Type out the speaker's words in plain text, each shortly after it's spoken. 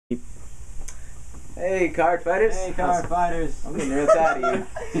Hey, card fighters. Hey, card fighters. I'm getting real tired of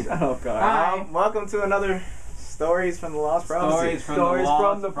you. Shut up, card. Hi. Welcome to another Stories from the Lost Prophecy. Stories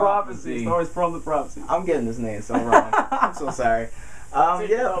from the prophecy. Stories from the prophecy. I'm getting this name so wrong. I'm so sorry.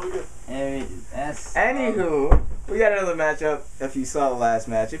 Yeah. Anywho, we got another matchup. If you saw the last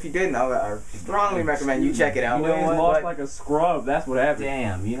match, if you didn't, I strongly recommend you check it out. You know what? Lost like a scrub. That's what happened.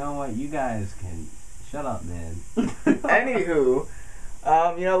 Damn. You know what? You guys can shut up, man. Anywho,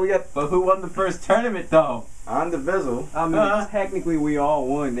 we got. But who won the first tournament though? On the Bizzle. I mean, technically we all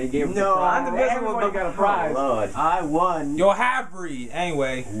won. They gave us a prize. On the Bizzle Everybody got a prize. Oh, Lord. I won. Yo, half-breed.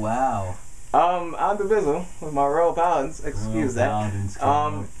 Anyway. Wow. On the Bizzle with my Royal Paladins. Excuse that.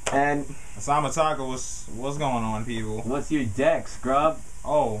 And Samataka, what's going on, people? What's your deck, scrub?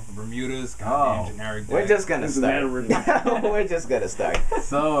 Oh, Bermuda's goddamn generic deck. we're just gonna start. We're just gonna start.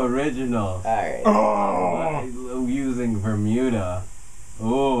 So original. Alright. Oh! Using Bermuda.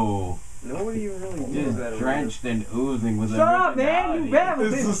 Ooh. Nobody even really uses that. Drenched and oozing with Shut up, man! You bad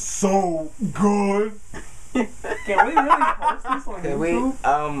with This this. is so good. Can we really post this on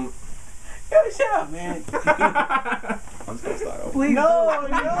YouTube? Yo, shut up, man. I'm just gonna start over. Please.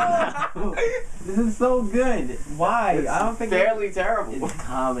 No. This is so good. Why? It's I don't think fairly terrible. it's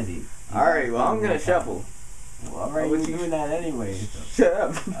comedy. Alright, well, I'm gonna shuffle. Well, alright, What we're you- doing that anyway. So. Shut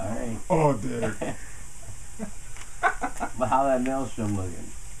up. Alright. Oh, dear. But how that maelstrom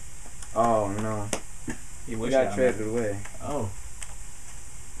looking? Oh, no. He We wish got I traded away. Oh.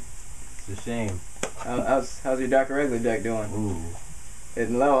 It's a shame. How's your Dark Regular deck doing? Ooh.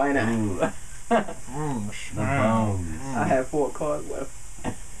 Hitting low, ain't it? Ooh. The bones. I have 4 cards left.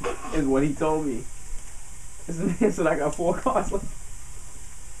 Is what he told me. He said I got 4 cards left.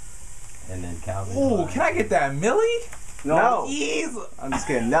 And then Calvin. Ooh, can I get that Millie? No. Jeez. I'm just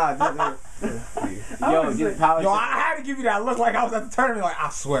kidding. Nah, Yo, get power. Yo, I had to give you that look like I was at the tournament. Like, I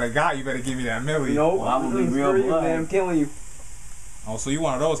swear to God, you better give me that Millie. Nope. Well, I'm gonna be This is real for you, blood. man. I'm killing you. Oh, so you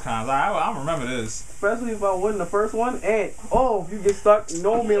one of those kinds. I remember this. Especially if I win the first one. And, if you get stuck,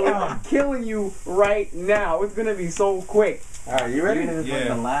 no Millie, I'm killing you right now. It's gonna be so quick. Alright, you ready? Even if it's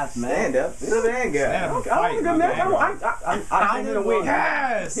Yeah. the last match. Stand up. Stand Stand up. up and I fight, don't think my I'm man. I can't even win.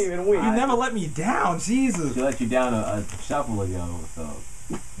 Yes! I can't even win. You never let me down, Jesus. She let you down a shuffle ago, so.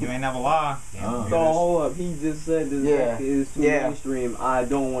 You ain't never lie. Oh. So hold up, he just said this deck is too mainstream. I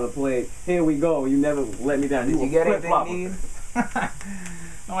don't want to play. Here we go. You never let me down. Did you get anything flip-flopper. you need?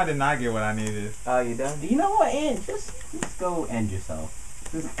 No, I did not get what I needed. Oh, you done? You know what, and just go end yourself.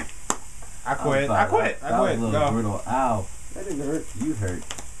 I quit. I'm sorry, I that quit. was a little Go. brutal. Ow. That didn't hurt. You hurt.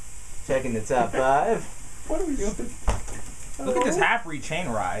 Checking the top 5. What are we doing? Look at this half-breed chain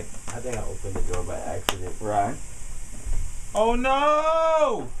ride. I think I opened the door by accident. Right. Oh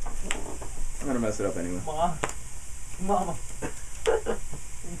no! I'm gonna mess it up anyway. Mama.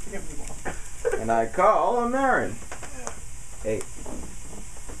 And I call a Marin. 8.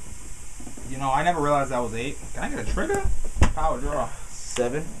 You know, I never realized that was 8. Can I get a trigger? Power draw.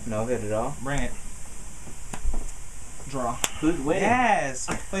 7. No hit at all. Bring it. Draw. Who's winning? Yes!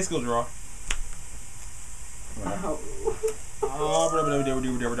 Play skill draw. Ow. Oh,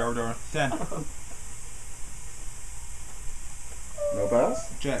 10. No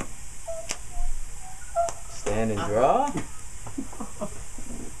pass. Check. Stand and draw.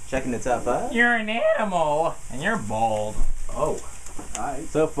 Checking the top 5. You're an animal, and you're bald. Oh. Alright.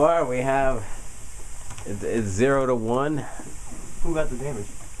 So far, we have it's 0 to 1. Who got the damage?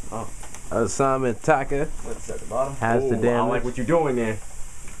 Samataka What's at the bottom? has the I don't damage. like what you're doing there.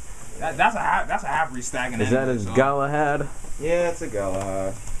 That's a half-breed stacking. Is that his Galahad? Yeah, it's a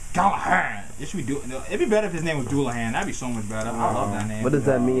Galahad. Galahad. It should be it'd be better if his name was Doulahan. That'd be so much better. I love that name. What does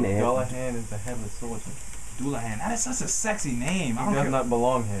that mean, Ant? Galahad is the headless swordsman. Doulahan. That is such a sexy name. I He don't does care. not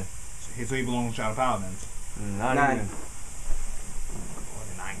belong here. So he belongs to Shadow Paladins. Not 9. even. Or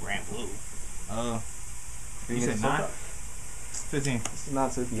the 9 grand blue. You said 9? 15. This is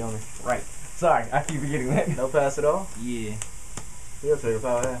not Tsukiyomi. Right. Sorry, I keep forgetting that. No pass at all? Yeah. He'll trigger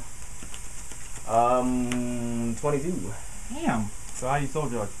power, yeah. 22. Damn. So how you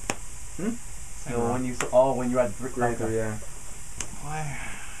sold George? Hmm? So when you when you had the brick Grade 3, yeah. Play.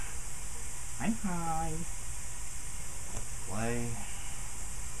 Hi. Play.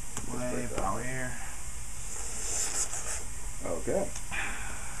 Power here. Okay.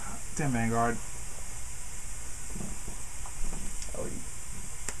 10 Vanguard. Oh,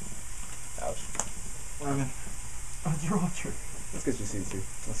 ouch. 11. Oh, draw trigger. Let's get you C2.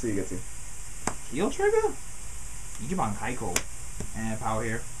 Let's see you get 2. Heal trigger? You keep on Kaiko. And power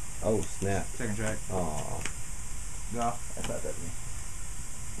here. Oh, snap. Second track. Oh. Go. That's not that me.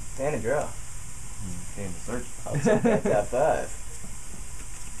 Stand and draw. Came to search. I'll take that top 5.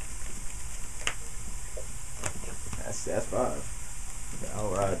 That's 5. I'll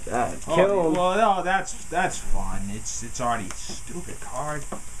ride that. Oh, Kill him. well, no, that's fun. It's already a stupid card.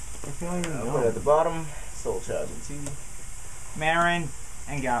 If you don't even Put it know. at the bottom. Soul Charging 2. Marin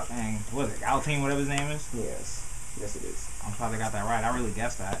and what is it, Galtine, whatever his name is. Yes. Yes, it is. I'm glad I got that right. I really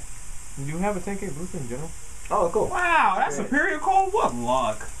guessed that. You have a 10K booster in general? Oh, cool. Wow, that's Great. Superior Cold. What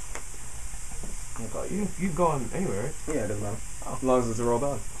luck. I'll call you. You going anywhere, right? Yeah, it doesn't matter. As long as it's a roll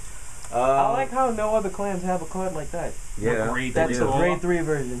down. I like how no other clans have a card like that. Yeah. Grade That's three a roll. grade 3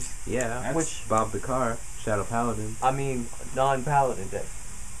 version. Yeah. That's- Which, Bob the Car, Shadow Paladin. I mean, non-paladin deck.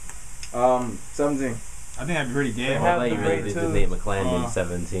 17. I think that'd be pretty They gay. have I thought you the really grade did two. the name of Clan Uh, in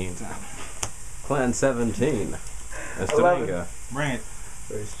 17. Clan 17. That's 11. Tamanga. Bring it.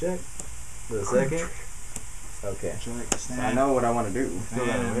 First check. The second. Okay. Check. So I Stand. know what I want to do.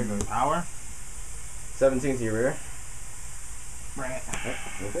 And power. 17 to your rear. Bring it.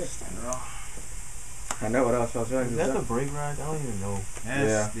 Okay. Stand it off. I know what else I'll try to Is do. that the break ride? I don't even know.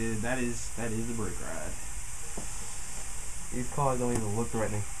 Yes, dude, that is the break ride. These cards don't even look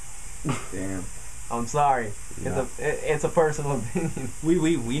threatening. Damn. I'm sorry. No. It's a personal opinion.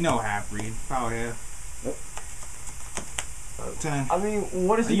 We know half breed. Power here. Yep. 10. I mean,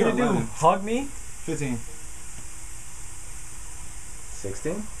 what is he You're gonna 11. do? Hug me? 15.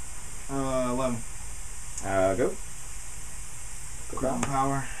 16. 11. Go. Quick on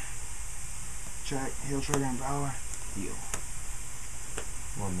power. Check. Heal trigger and power. Heal.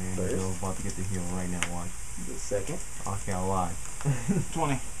 Come on, man. First. Bill's about to get the heal right now. Watch. The second. I can't lie.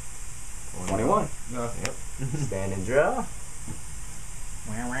 20. 21. Go. Yep. Stand and draw.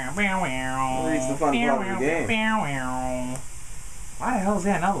 Reach Reach the fun part of the game. Why the hell is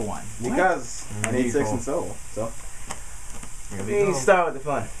there another one? Because I need 6 Cool. and soul. So Here we we go. start with the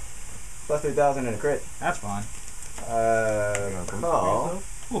fun. Plus 3,000 in a crit. That's fun. Call.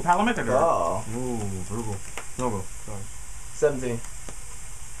 Ooh, Palomita girl. Call. Ooh, verbal. No go. Sorry. 17.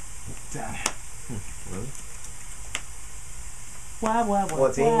 10. Really?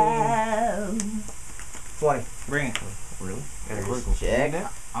 14. 20. Bring it. Really? And a First critical. check. Isn't it?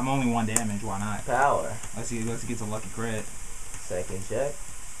 I'm only 1 damage. Why not? Power. Let's see. Let's get some lucky crit. Second check.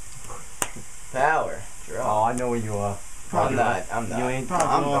 Power. Oh, Draw. I know where you are. I'm not. I'm not. You ain't. Probably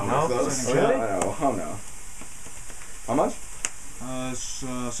I'm off. not No? close. Second check. No. Oh no. How much? It's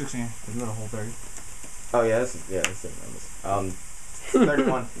 16. Isn't it a whole 30? Oh yeah, that's same numbers.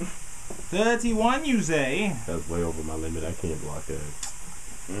 31. 31, you say? That's way over my limit. I can't block that.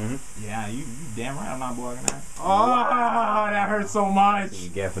 Mm-hmm. Yeah, you damn right I'm not blocking that. Oh, that hurts so much. You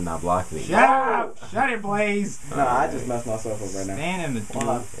get for not blocking me. Shut up. Shut it, Blaze. No, I just messed myself up right now. Stand in the Hold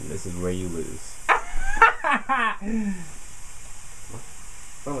on. And this is where you lose.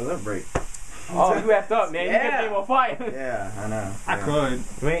 When was that break? Oh, you effed up, man. Yeah. You get game on fire. Yeah, I know. I could.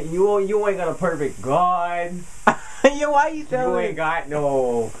 Man, you ain't got a perfect guard. Yo, why you You ain't got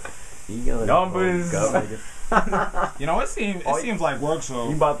no. You gonna Numbers. You know, it seems like work, so.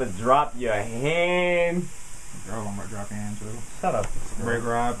 You about to drop your hand. Girl, I'm about to drop your hand, too. Shut up. Break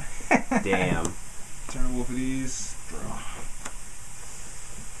rob. Damn. Turn wolf of these. Draw.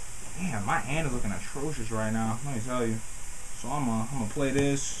 Damn, my hand is looking atrocious right now. Let me tell you. So I'm gonna play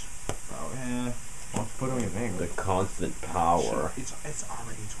this. Power hand. Why don't you put it on your Vanguard? The constant power. It's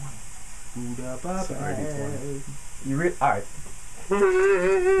already 20. It's already 20. You alright.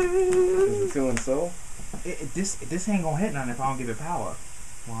 Is it 2 and soul? This ain't gonna hit none if I don't give it power.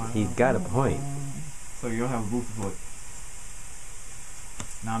 He's got a point. So you don't have a booster foot.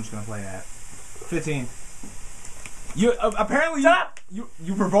 Now I'm just gonna play that. 15. You apparently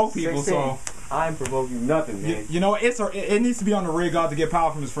you provoke people, 16. so I'm provoking nothing, man. you know it needs to be on the rig god to get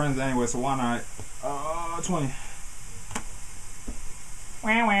power from his friends anyway. So why not? 20.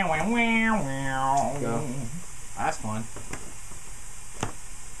 Go. That's fun.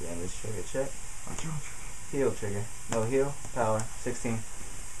 Damage trigger check. Heal trigger. No heal. Power. 16.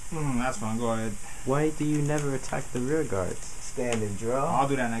 That's fun. Go ahead. Why do you never attack the rear guards? Stand and draw. I'll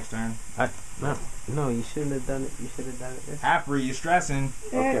do that next turn. No, you shouldn't have done it. You should have done it this. Half free, you're stressing.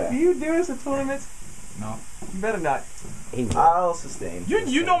 Okay. Do you do this at tournaments? No. You better not. I'll sustain.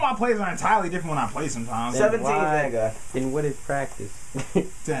 You know my plays are entirely different when I play sometimes. 17 Why? Vega. Then what is practice?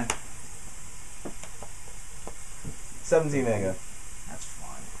 10. 17 Vega. That's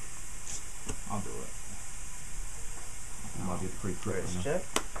fine. I'll do it. I'm about to get pretty quick. First check.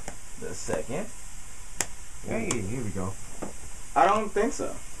 The second. Hey, here we go. I don't think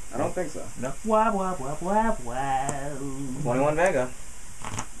so. No. 21 Vega.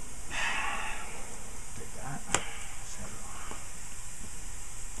 Take that.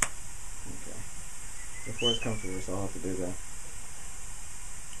 Okay. If worst comes to worst, I'll have to do that.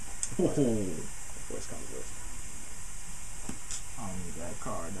 Oh. If worst comes to worst. I don't need that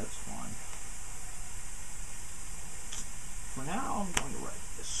card. That's fine. For now, I'm going to write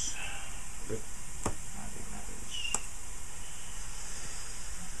this. I think that is.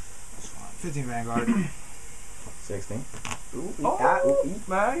 That's fine. 15 Vanguard. 16. Ooh, eat,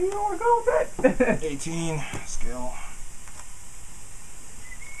 man. You don't want to go with that. 18. Skill.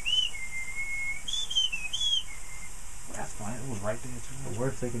 That's fine. It was right there, too. The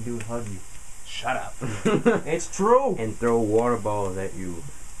worst they can do is hug you. Shut up. It's true. And throw water balls at you.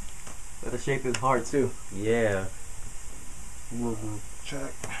 Let it shape his heart, too. Yeah.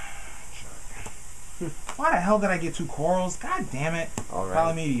 Check. Why the hell did I get 2 corals? God damn it. Alright.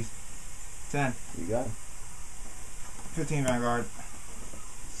 Palamedes. 10. You got it. 15 Vanguard.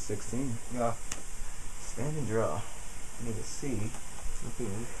 16. Yeah. Stand and draw. I need to see.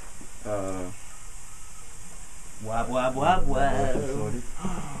 Wab, wab, wab, wab.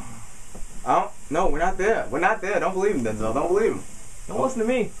 No, we're not there. We're not there. Don't believe him, Denzel. Don't believe him. Don't listen to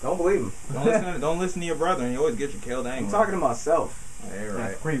me. Don't believe him. Don't listen to your brother, and you always get you killed anyway. I'm talking to myself. Yeah, you're right.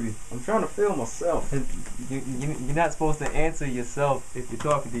 That's creepy. I'm trying to feel myself. You're not supposed to answer yourself if you're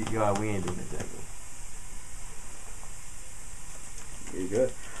talking to God. We ain't doing it, Jack. You're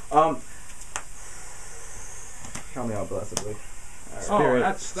good. Help me out blessedly. Oh,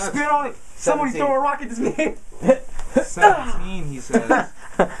 that's Spit on it. Somebody 17. throw a rock at this man. 17, he says.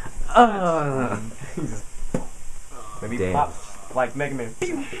 Maybe Damn. pop like Mega Man.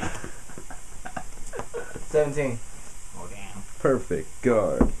 17. Oh, damn. Perfect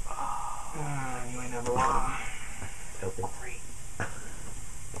guard. You ain't never wrong.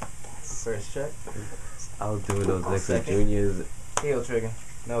 First check. I was doing those extra Second. juniors. Heal trigger.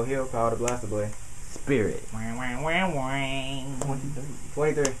 No heal. Power to blaster blade. Spirit. Wang, wang, wang, wang.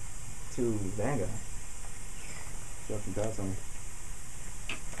 23. To Vanguard. Drop some dots on me.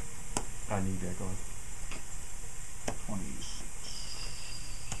 I need that card. 26.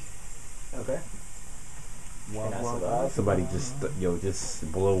 Okay. Wow, Can I wow, survive? Somebody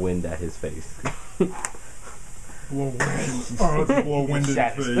just blow wind at his face. Blow wind. Oh, blow wind in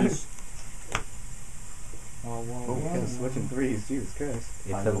Shatters. his face. Oh, switching threes. Jesus Christ.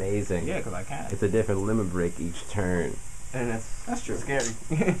 It's amazing. Yeah, because I can. It's a different limit break each turn. And That's true. scary.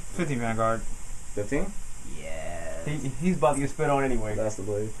 15 Vanguard. 15. Yeah. He's about to get spit on anyway. Blaster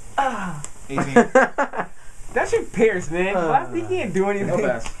blade. 18. That shit pierce, man. He can't do anything. No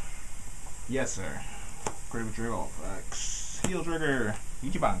pass. Yes, sir. Critical trigger, all facts. Heal trigger.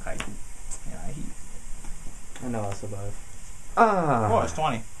 Ichiban Kaiku. Yeah, I heat. I know I survived. Oh, it's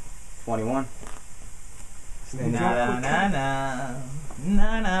 20. 21. Na na na na.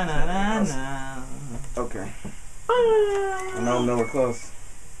 Na na na na na. Okay. I know I'm nowhere close.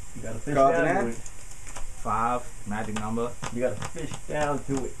 You gotta fish Cards in down hand? to it. 5. Magic number. You gotta fish down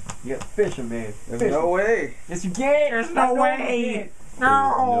to it. You gotta fish him, man. There's Fish no him. way. Yes, you can. There's no I know way. you can.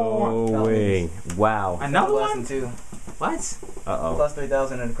 No No. way. Wow. Another Less one? than 2. What? Uh-oh. Plus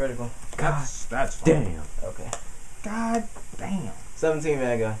 3,000 in the critical. That's fine. Damn. Okay. God damn. 17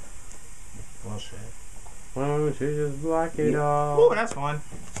 Vanguard. Bullshit. Why don't you just block it Ooh, off? that's fun.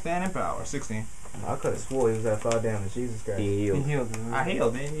 Stand in power. 16. I could have swore he was at 5 damage. Jesus Christ. He He healed. healed him. I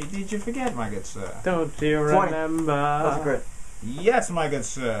healed. Did you forget, my good sir? Don't you 20. Plus a remember? crit. Yes, my good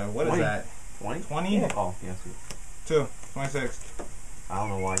sir. What is 20. that? 20? 20? Yeah. Oh, yes. 2. 26. I don't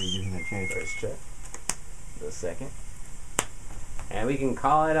know why you're using that chance. First check. The second. And we can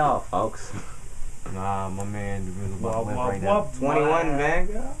call it off, folks. Nah, my man, the real about Wop, to live wop, right now. wop. 21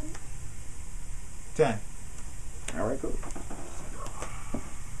 Vanguard. 10. Alright, cool.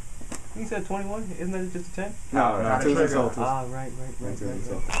 He said 21? Isn't that just a 10? No, not a 2's trigger. insults. Right.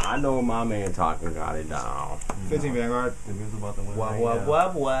 I know my man talking got it down. 15 Vanguard. The real's about to win Wop, right wop, now.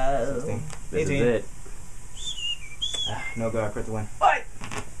 wop, wop. 16. This 18. is it. No guard, crit to win. What?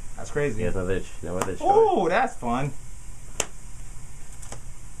 That's crazy. Yes, no itch. No other choice. Ooh, that's fun.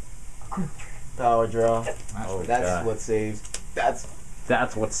 Power draw. Oh, That's God. what saves. That's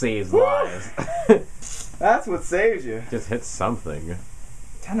what saves lives. That's what saves you. Just hit something.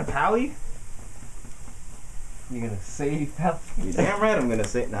 10 of Pally? You're gonna save that? You damn right I'm gonna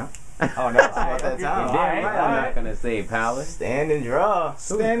say no. Oh, no. That's about that You're time. damn right I'm not gonna save Palace. Stand and draw.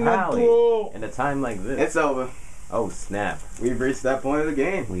 Stand Pally. up. In a time like this. It's over. Oh, snap. We've reached that point of the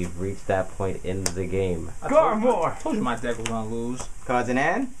game. We've reached that point in the game. Garmore! Told you my deck was gonna lose. Cards in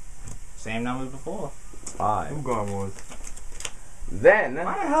hand. Same numbers before. 5. Who Garmores? Then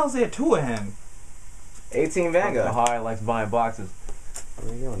Why the hell is there 2 of him? 18 The Vanguard. high likes buying boxes. I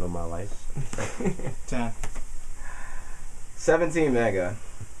mean, you don't know my life. 10. 17 Vanguard.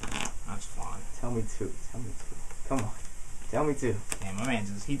 That's fun. Tell me 2. Come on. Tell me to. Damn, my man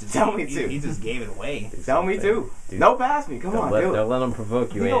just Tell me to. He just gave it away. Tell me to. Dude. No, pass me. Come on, do it. Don't let him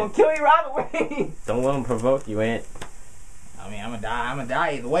provoke you, He gonna Ant. kill you right away. Don't let him provoke you, Ant. I mean, I'm gonna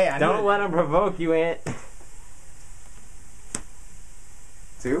die either way. Don't let him provoke you, Ant.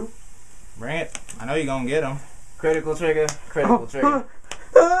 2. Bring it. I know you're gonna get him. Critical trigger. Critical trigger.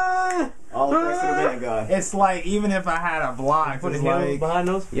 All the way to the Vanguard. It's like even if I had a block, Put it's his heels like behind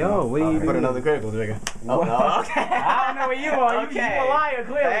those. Yo, what are you Put doing? another critical trigger. Oh, no. Okay. I don't know where you are. Okay. You a liar,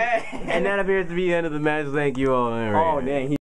 clearly. Hey. And that appears to be the end of the match. Thank you all. Oh, dang.